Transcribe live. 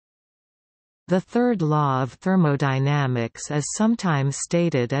The third law of thermodynamics is sometimes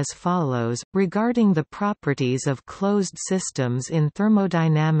stated as follows, regarding the properties of closed systems in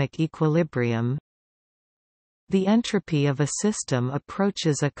thermodynamic equilibrium. The entropy of a system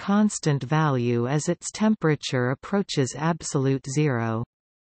approaches a constant value as its temperature approaches absolute zero.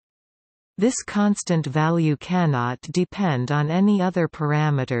 This constant value cannot depend on any other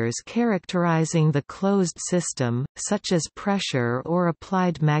parameters characterizing the closed system, such as pressure or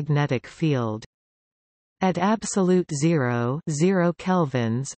applied magnetic field. At absolute zero, 0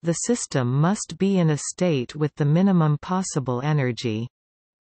 kelvins, the system must be in a state with the minimum possible energy.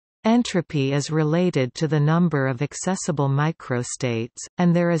 Entropy is related to the number of accessible microstates,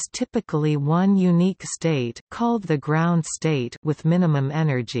 and there is typically one unique state, called the ground state, with minimum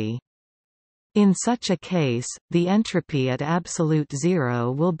energy. In such a case, the entropy at absolute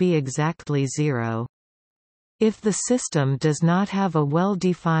zero will be exactly zero. If the system does not have a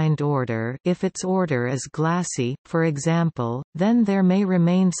well-defined order, if its order is glassy, for example, then there may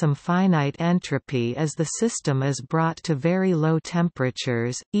remain some finite entropy as the system is brought to very low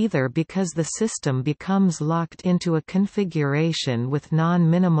temperatures, either because the system becomes locked into a configuration with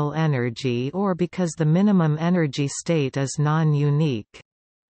non-minimal energy or because the minimum energy state is non-unique.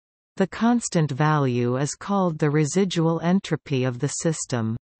 The constant value is called the residual entropy of the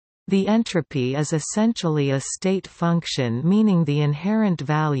system. The entropy is essentially a state function, meaning the inherent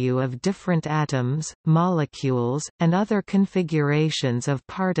value of different atoms, molecules, and other configurations of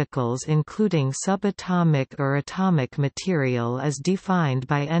particles including subatomic or atomic material is defined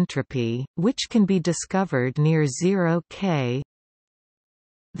by entropy, which can be discovered near 0 K.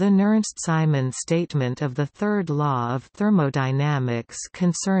 The Nernst-Simons statement of the third law of thermodynamics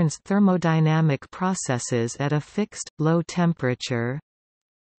concerns thermodynamic processes at a fixed, low temperature.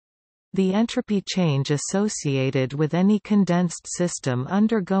 The entropy change associated with any condensed system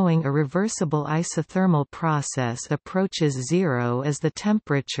undergoing a reversible isothermal process approaches zero as the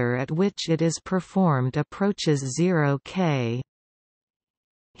temperature at which it is performed approaches 0 K.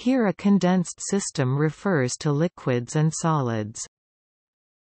 Here a condensed system refers to liquids and solids.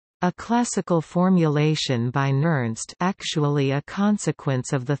 A classical formulation by Nernst, actually a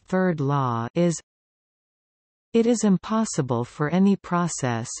consequence of the third law, is: it is impossible for any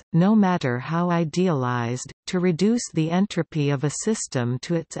process, no matter how idealized, to reduce the entropy of a system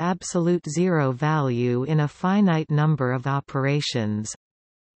to its absolute zero value in a finite number of operations.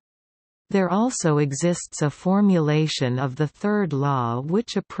 There also exists a formulation of the third law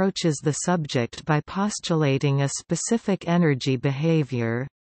which approaches the subject by postulating a specific energy behavior.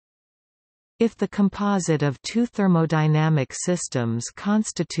 If the composite of two thermodynamic systems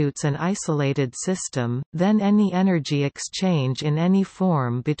constitutes an isolated system, then any energy exchange in any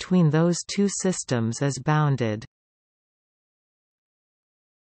form between those two systems is bounded.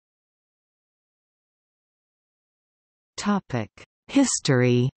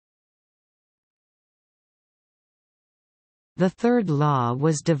 History. The third law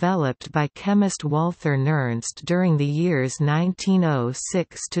was developed by chemist Walther Nernst during the years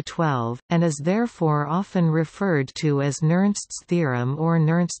 1906–12, and is therefore often referred to as Nernst's theorem or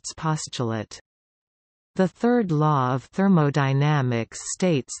Nernst's postulate. The third law of thermodynamics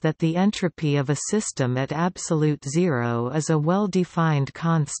states that the entropy of a system at absolute zero is a well-defined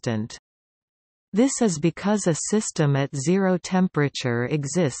constant. This is because a system at zero temperature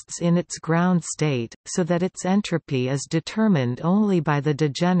exists in its ground state, so that its entropy is determined only by the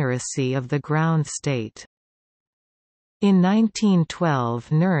degeneracy of the ground state. In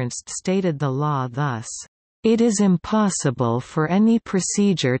 1912 Nernst stated the law thus: "It is impossible for any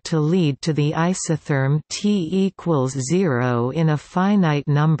procedure to lead to the isotherm T equals 0 in a finite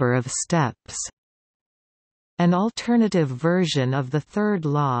number of steps." An alternative version of the third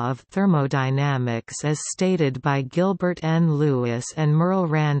law of thermodynamics is stated by Gilbert N. Lewis and Merle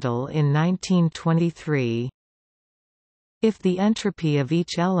Randall in 1923. If the entropy of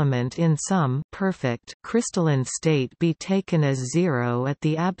each element in some perfect crystalline state be taken as zero at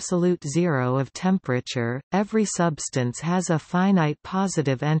the absolute zero of temperature, every substance has a finite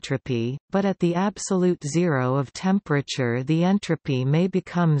positive entropy, but at the absolute zero of temperature the entropy may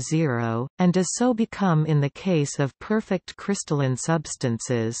become zero, and does so become in the case of perfect crystalline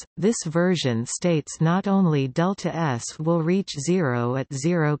substances. This version states not only delta S will reach zero at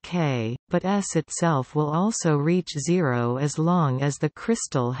 0 K, but S itself will also reach zero as long as the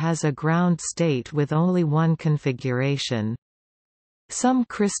crystal has a ground state with only one configuration. Some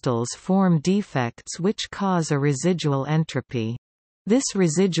crystals form defects which cause a residual entropy. This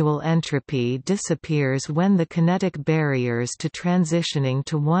residual entropy disappears when the kinetic barriers to transitioning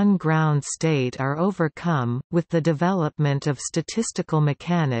to one ground state are overcome. With the development of statistical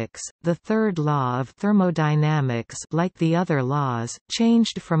mechanics, the third law of thermodynamics, like the other laws,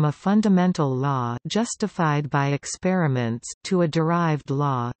 changed from a fundamental law justified by experiments to a derived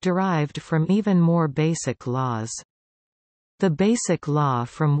law derived from even more basic laws. The basic law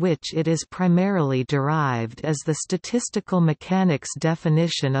from which it is primarily derived is the statistical mechanics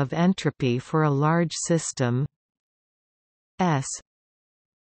definition of entropy for a large system S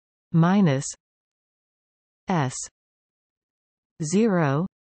minus S 0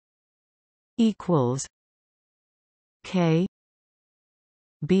 equals K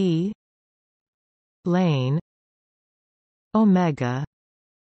B lane omega.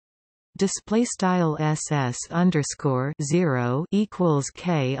 Display style SS underscore 0 equals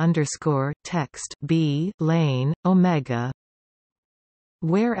K underscore text B lane omega,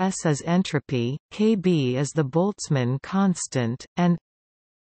 where S is entropy, Kb is the Boltzmann constant, and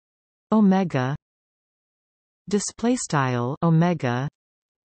omega display style omega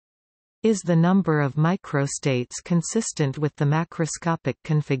is the number of microstates consistent with the macroscopic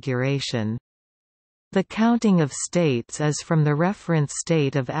configuration. The counting of states is from the reference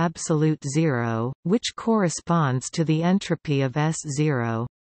state of absolute zero, which corresponds to the entropy of S0.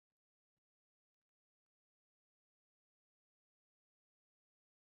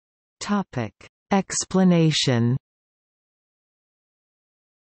 Topic: Explanation.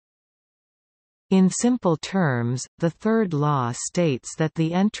 In simple terms, the third law states that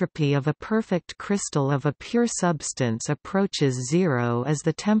the entropy of a perfect crystal of a pure substance approaches zero as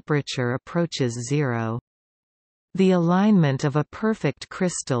the temperature approaches zero. The alignment of a perfect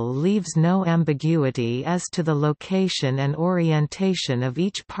crystal leaves no ambiguity as to the location and orientation of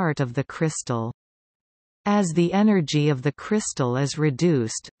each part of the crystal. As the energy of the crystal is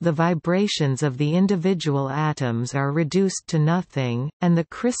reduced, the vibrations of the individual atoms are reduced to nothing, and the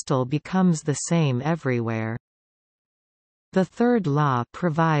crystal becomes the same everywhere. The third law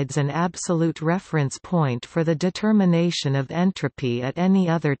provides an absolute reference point for the determination of entropy at any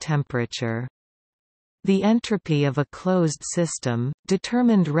other temperature. The entropy of a closed system,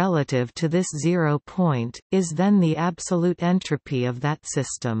 determined relative to this zero point, is then the absolute entropy of that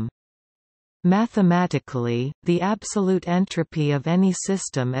system. Mathematically, the absolute entropy of any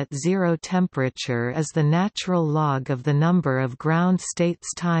system at zero temperature is the natural log of the number of ground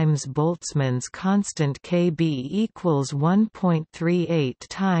states times Boltzmann's constant Kb equals 1.38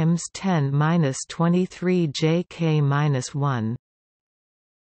 times 10⁻23 Jk-1.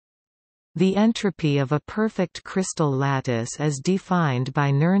 The entropy of a perfect crystal lattice as defined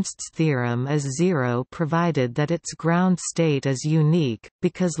by Nernst's theorem is zero provided that its ground state is unique,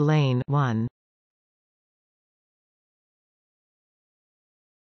 because lane 1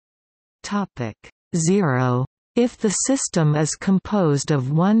 0. If the system is composed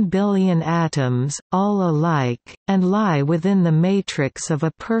of 1 billion atoms, all alike, and lie within the matrix of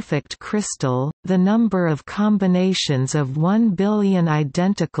a perfect crystal, the number of combinations of 1 billion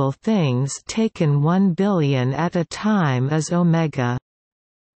identical things taken 1 billion at a time is omega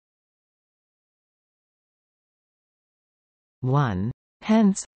 1.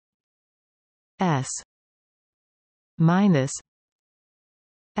 Hence S minus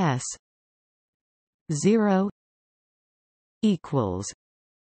S 0 equals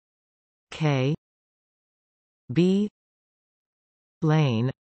K B lane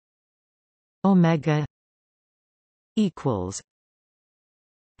omega equals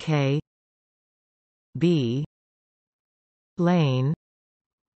K B lane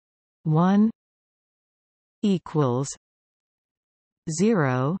 1 equals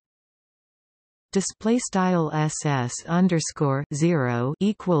 0. Display style SS underscore 0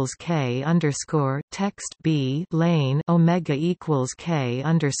 equals K underscore text B lane omega equals K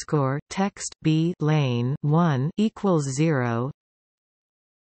underscore text B lane 1 equals 0.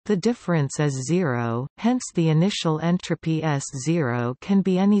 The difference is 0, hence the initial entropy S0 can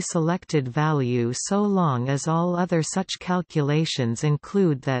be any selected value so long as all other such calculations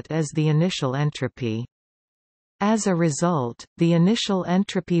include that as the initial entropy. As a result, the initial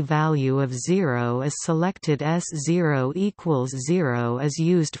entropy value of 0 is selected S0 equals 0 is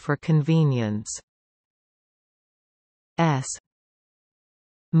used for convenience. S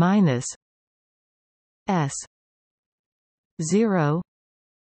minus S 0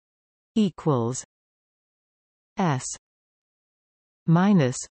 equals S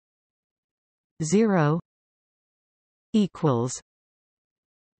minus 0 equals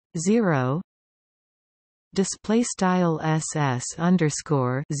 0. Display style SS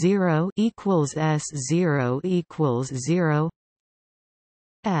underscore 0 equals S0 equals 0.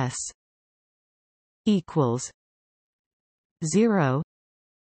 S equals 0.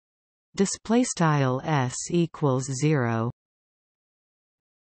 Display style S equals 0.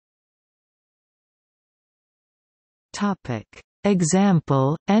 Topic.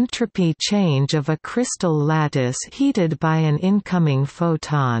 Example: entropy change of a crystal lattice heated by an incoming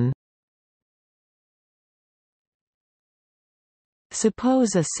photon.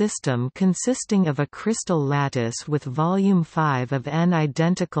 Suppose a system consisting of a crystal lattice with volume 5 of n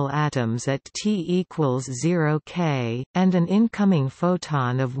identical atoms at T equals 0 K, and an incoming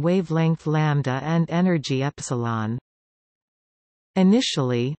photon of wavelength lambda and energy epsilon.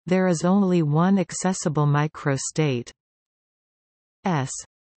 Initially, there is only one accessible microstate S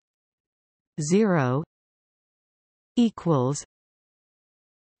 0 equals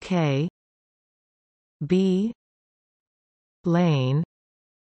K B lane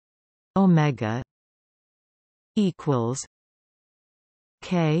omega equals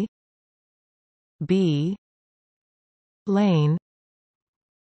K B lane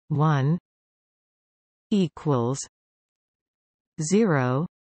 1 equals 0.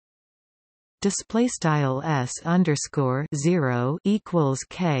 Display style S underscore 0 equals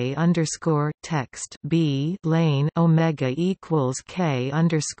K underscore text B lane omega equals K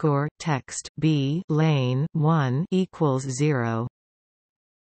underscore text B lane 1 equals 0.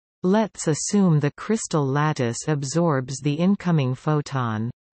 Let's assume the crystal lattice absorbs the incoming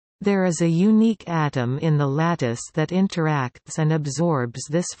photon. There is a unique atom in the lattice that interacts and absorbs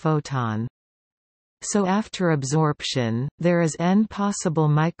this photon. So after absorption, there is n possible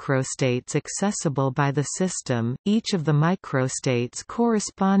microstates accessible by the system, each of the microstates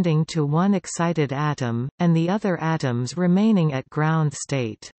corresponding to one excited atom, and the other atoms remaining at ground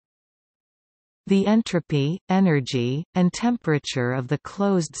state. The entropy, energy, and temperature of the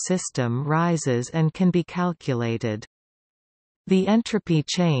closed system rises and can be calculated. The entropy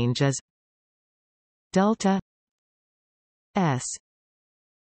change is delta S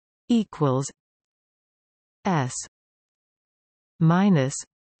equals S minus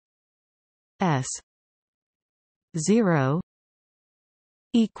S 0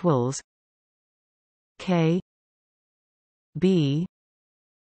 equals K B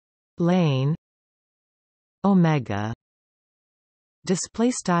lane omega.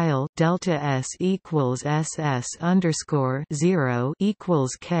 Display style delta S equals SS underscore 0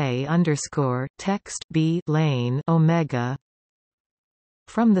 equals K underscore text B lane omega.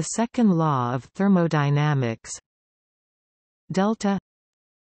 From the second law of thermodynamics, delta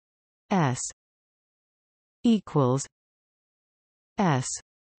S equals S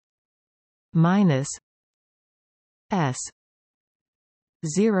minus S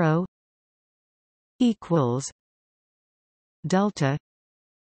 0 equals delta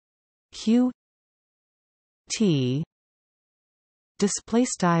Q T. Display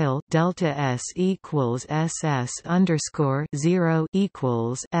style delta S equals SS underscore 0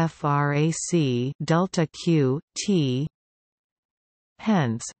 equals frac delta Q T.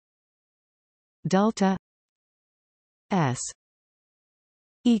 Hence, delta S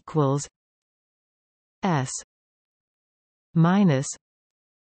equals S minus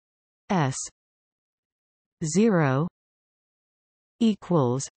S 0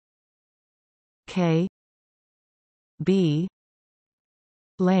 equals K B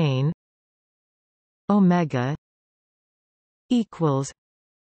lane omega equals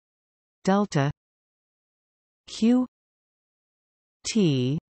delta Q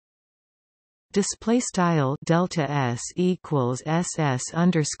T. Display style delta S equals SS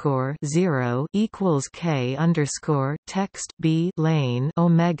underscore 0 equals K underscore text B lane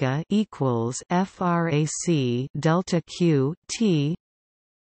omega equals frac delta Q T.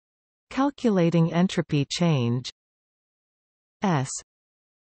 Calculating entropy change S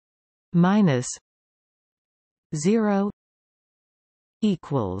minus 0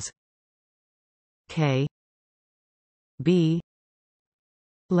 equals K B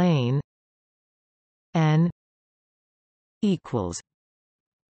lane N equals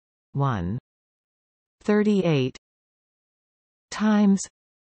 138 times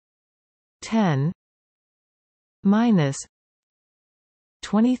 10 minus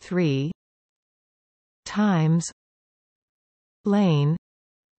 23 times lane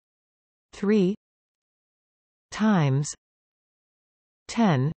 3 times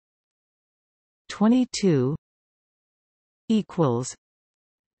 10 22 equals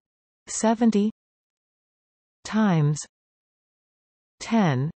 70 times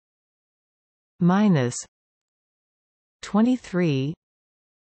 10 minus 23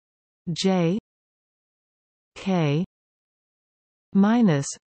 J K minus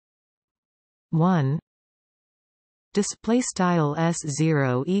 1 display style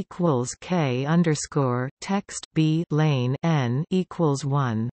s0 equals k underscore text b lane n equals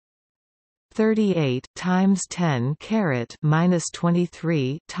 1. 38 times 10 caret minus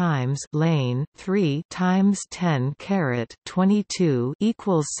 23 times lane 3 times 10 caret 22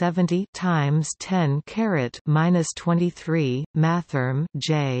 equals 70 times 10 caret minus 23 mathrm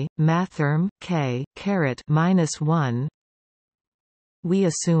j mathrm k caret minus 1. We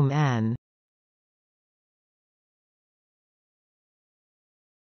assume n.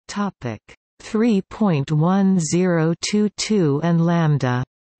 Topic 3.1022 and lambda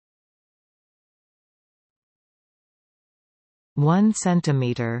 1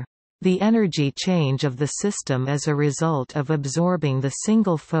 centimeter. The energy change of the system as a result of absorbing the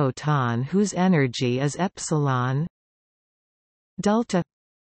single photon whose energy is epsilon delta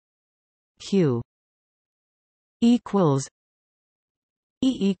q equals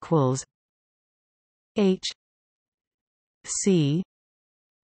E equals h c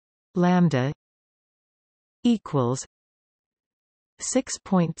lambda equals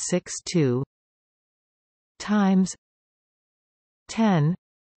 6.62 times 10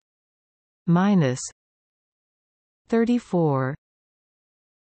 minus 34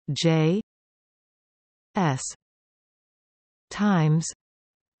 j s times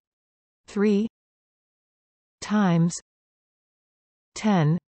 3 times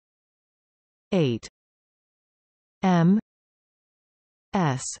 10 8 m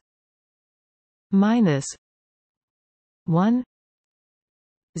s minus 1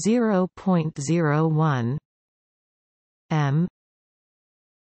 0.01 m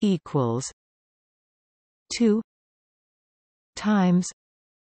equals 2 times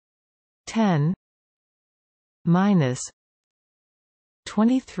 10 minus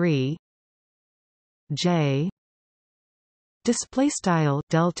 23 j. Display style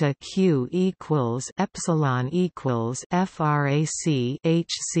delta q equals epsilon equals frac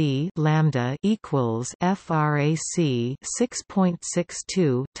hc lambda equals frac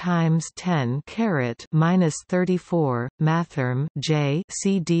 6.62 times 10 caret minus 34 mathrm j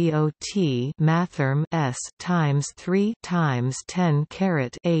c dot mathrm s times 3 times 10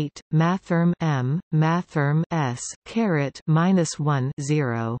 caret 8 mathrm m mathrm s caret minus 1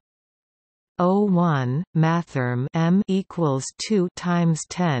 0. 01 mathrm m equals 2 times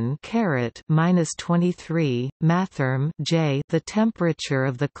 10 caret minus 23 mathrm j. The temperature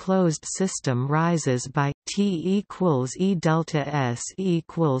of the closed system rises by T equals E delta S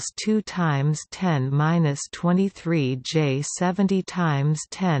equals 2 times 10 minus 23 j 70 times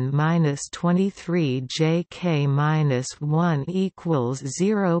 10 minus 23 j k minus 1 equals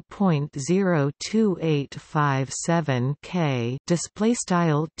 0.02857 k. Display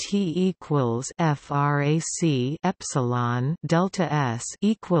style T equals frac epsilon delta S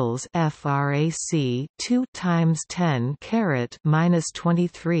equals frac 2 times 10 caret minus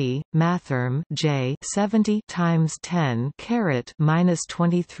 23 mathrm j 70 times 10 caret minus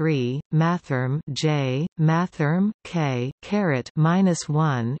 23 mathrm j mathrm k caret minus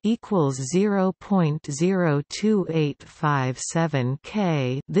 1 equals 0.02857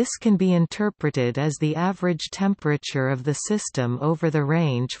 k. This can be interpreted as the average temperature of the system over the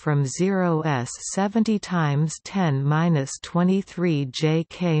range from 0 s 70 times 10 minus 23 j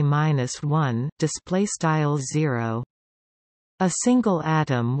k minus 1. Display style 0. A single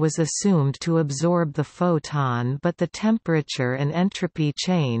atom was assumed to absorb the photon, but the temperature and entropy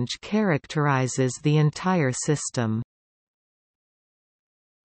change characterizes the entire system.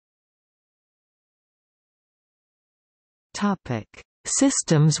 Topic: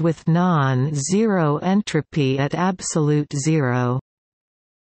 Systems with non-zero entropy at absolute zero.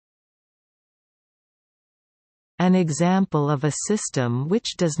 An example of a system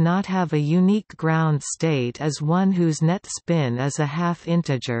which does not have a unique ground state is one whose net spin is a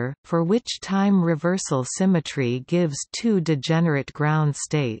half-integer, for which time reversal symmetry gives two degenerate ground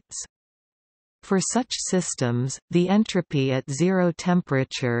states. For such systems, the entropy at zero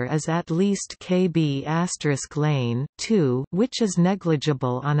temperature is at least kb * lane 2, which is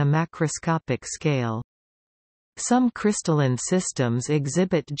negligible on a macroscopic scale. Some crystalline systems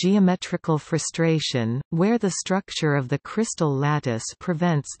exhibit geometrical frustration, where the structure of the crystal lattice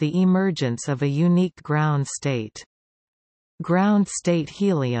prevents the emergence of a unique ground state. Ground state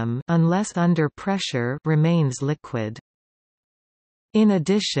helium, unless under pressure, remains liquid. In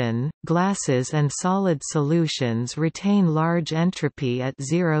addition, glasses and solid solutions retain large entropy at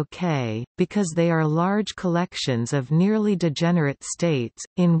 0 K, because they are large collections of nearly degenerate states,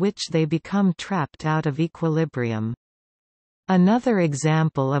 in which they become trapped out of equilibrium. Another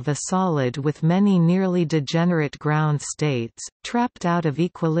example of a solid with many nearly degenerate ground states, trapped out of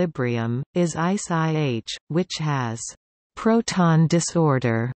equilibrium, is ice IH, which has proton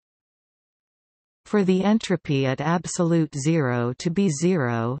disorder. For the entropy at absolute zero to be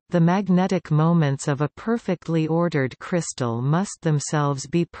zero, the magnetic moments of a perfectly ordered crystal must themselves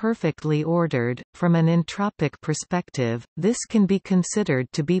be perfectly ordered. From an entropic perspective, this can be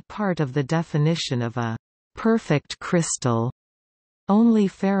considered to be part of the definition of a perfect crystal. Only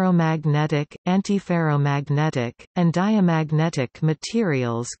ferromagnetic, antiferromagnetic, and diamagnetic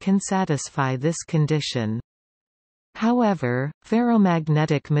materials can satisfy this condition. However,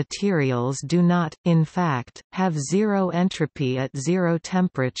 ferromagnetic materials do not, in fact, have zero entropy at zero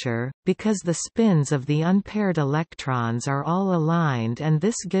temperature, because the spins of the unpaired electrons are all aligned, and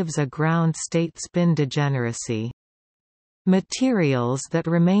this gives a ground state spin degeneracy. Materials that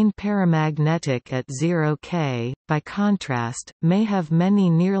remain paramagnetic at 0 K, by contrast, may have many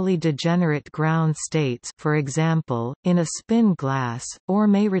nearly degenerate ground states, for example, in a spin glass, or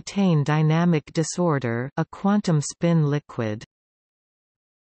may retain dynamic disorder, a quantum spin liquid.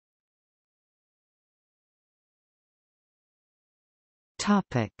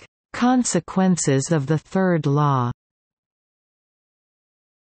 Topic: Consequences of the third law.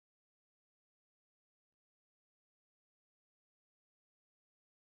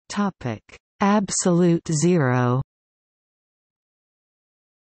 Topic: Absolute zero.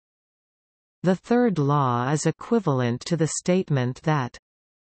 The third law is equivalent to the statement that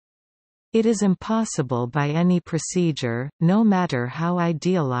it is impossible by any procedure, no matter how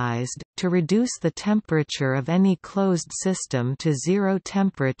idealized, to reduce the temperature of any closed system to zero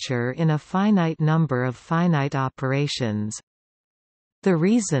temperature in a finite number of finite operations. The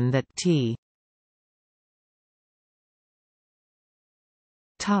reason that T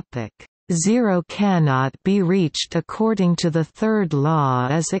 0 cannot be reached according to the third law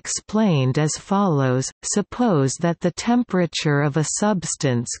is explained as follows: suppose that the temperature of a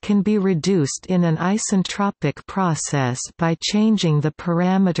substance can be reduced in an isentropic process by changing the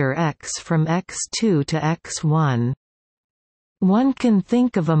parameter x from x2 to x1. One can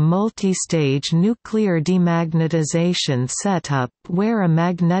think of a multi-stage nuclear demagnetization setup where a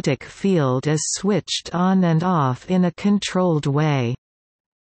magnetic field is switched on and off in a controlled way.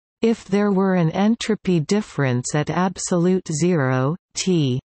 If there were an entropy difference at absolute zero,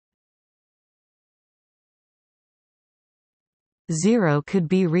 T 0 could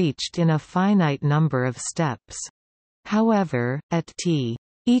be reached in a finite number of steps. However, at T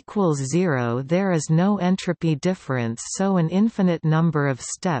equals 0 there is no entropy difference, so an infinite number of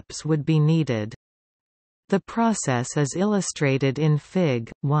steps would be needed. The process is illustrated in Fig.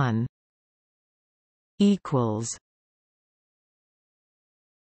 1.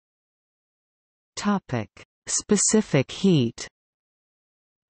 Specific heat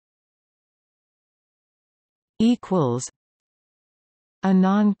A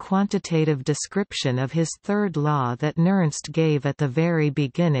non-quantitative description of his third law that Nernst gave at the very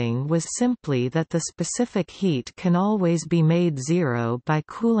beginning was simply that the specific heat can always be made zero by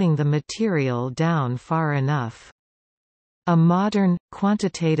cooling the material down far enough. A modern,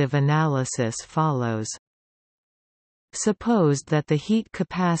 quantitative analysis follows. Suppose that the heat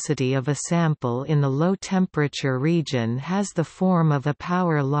capacity of a sample in the low-temperature region has the form of a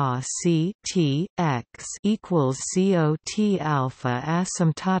power law C T x equals CO T alpha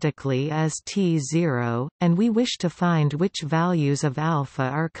asymptotically as T0, and we wish to find which values of alpha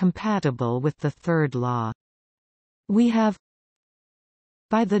are compatible with the third law. We have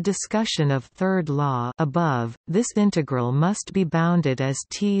By the discussion of third law above, this integral must be bounded as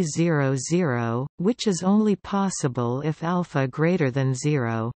T00, which is only possible if alpha greater than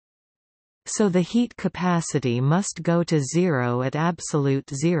 0. So the heat capacity must go to 0 at absolute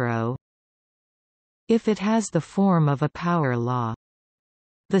 0 if it has the form of a power law.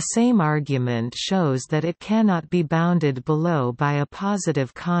 The same argument shows that it cannot be bounded below by a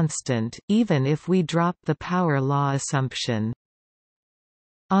positive constant, even if we drop the power law assumption.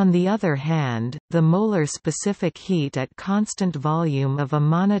 On the other hand, the molar specific heat at constant volume of a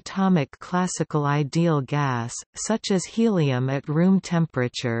monatomic classical ideal gas, such as helium at room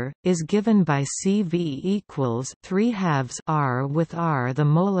temperature, is given by CV equals 3/2 R with R the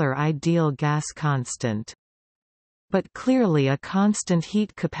molar ideal gas constant. But clearly a constant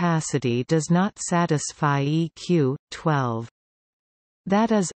heat capacity does not satisfy EQ 12.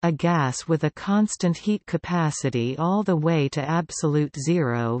 That is, a gas with a constant heat capacity all the way to absolute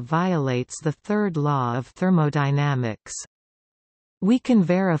zero violates the third law of thermodynamics. We can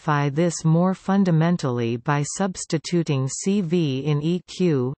verify this more fundamentally by substituting CV in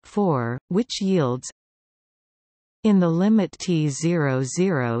EQ 4, which yields In the limit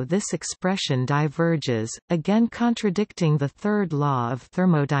T00 this expression diverges, again contradicting the third law of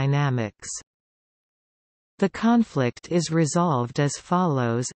thermodynamics. The conflict is resolved as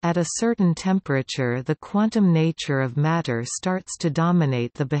follows: at a certain temperature the quantum nature of matter starts to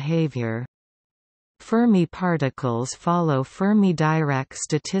dominate the behavior. Fermi particles follow Fermi-Dirac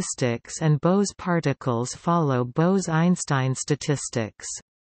statistics and Bose particles follow Bose-Einstein statistics.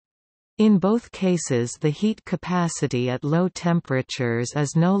 In both cases the heat capacity at low temperatures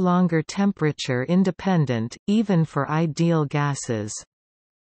is no longer temperature independent, even for ideal gases.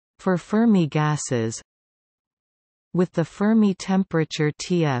 For Fermi gases, with the Fermi temperature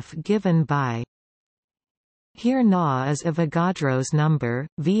Tf given by here Na is Avogadro's number,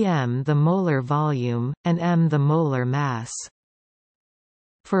 Vm the molar volume, and m the molar mass.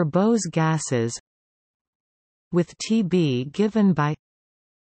 For Bose gases, with Tb given by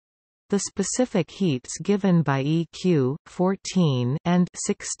the specific heats given by Eq 14 and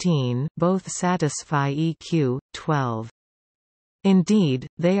 16 both satisfy Eq 12. Indeed,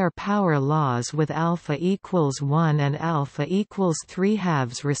 they are power laws with alpha equals 1 and alpha equals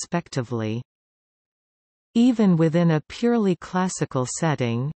 3/2 respectively. Even within a purely classical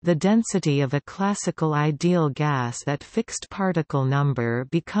setting, the density of a classical ideal gas at fixed particle number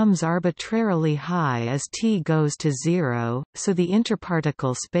becomes arbitrarily high as T goes to 0, so the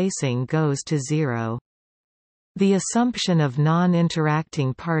interparticle spacing goes to 0. The assumption of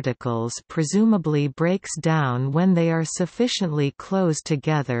non-interacting particles presumably breaks down when they are sufficiently close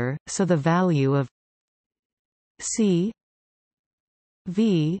together, so the value of C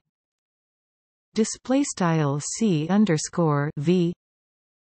V _C_V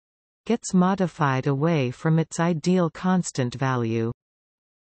gets modified away from its ideal constant value.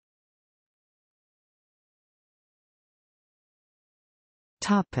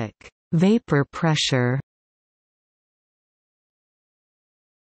 Topic: Vapor pressure.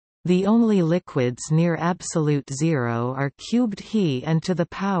 The only liquids near absolute zero are cubed He and to the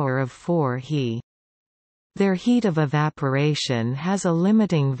power of 4 He. Their heat of evaporation has a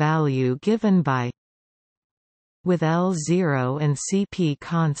limiting value given by with L0 and Cp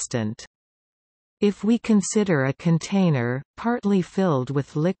constant. If we consider a container, partly filled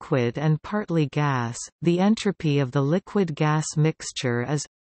with liquid and partly gas, the entropy of the liquid-gas mixture is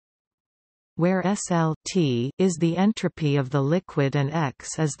where SL T is the entropy of the liquid and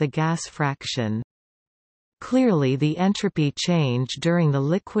X is the gas fraction. Clearly the entropy change during the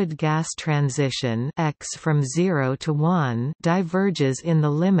liquid-gas transition X from 0 to 1 diverges in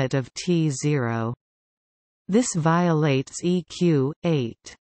the limit of T0. This violates EQ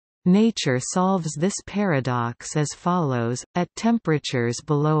 8. Nature solves this paradox as follows: at temperatures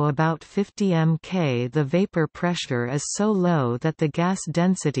below about 50 mK the vapor pressure is so low that the gas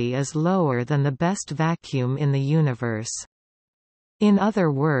density is lower than the best vacuum in the universe. In other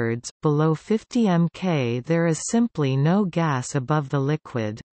words, below 50 mK there is simply no gas above the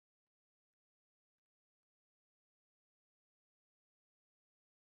liquid.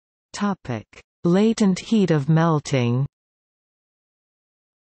 Latent heat of melting.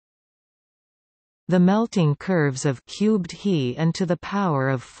 The melting curves of cubed He and to the power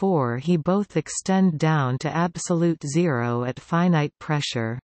of 4 He both extend down to absolute zero at finite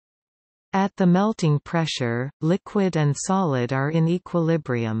pressure. At the melting pressure, liquid and solid are in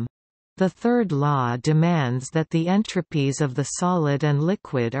equilibrium. The third law demands that the entropies of the solid and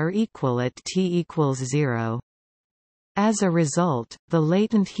liquid are equal at T equals 0. As a result, the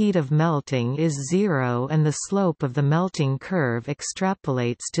latent heat of melting is 0 and the slope of the melting curve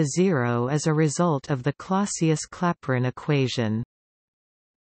extrapolates to 0 as a result of the Clausius-Clapeyron equation.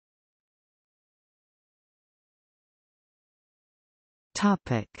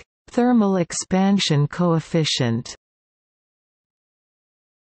 Thermal expansion coefficient.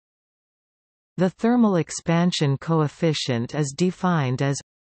 The thermal expansion coefficient is defined as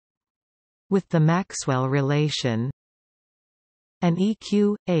with the Maxwell relation and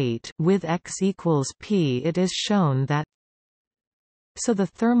EQ 8 with X equals P. It is shown that so the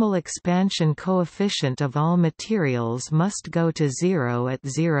thermal expansion coefficient of all materials must go to 0 at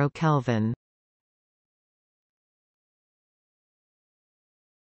 0 Kelvin.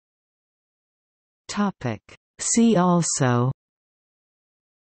 See also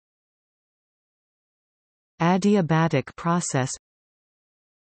adiabatic process,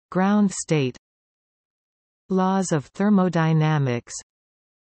 ground state, laws of thermodynamics,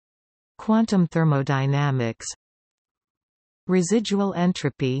 quantum thermodynamics, residual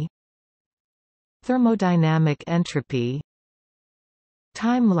entropy, thermodynamic entropy,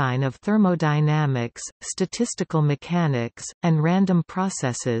 timeline of thermodynamics, statistical mechanics, and random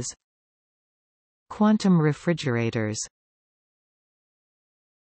processes, quantum refrigerators.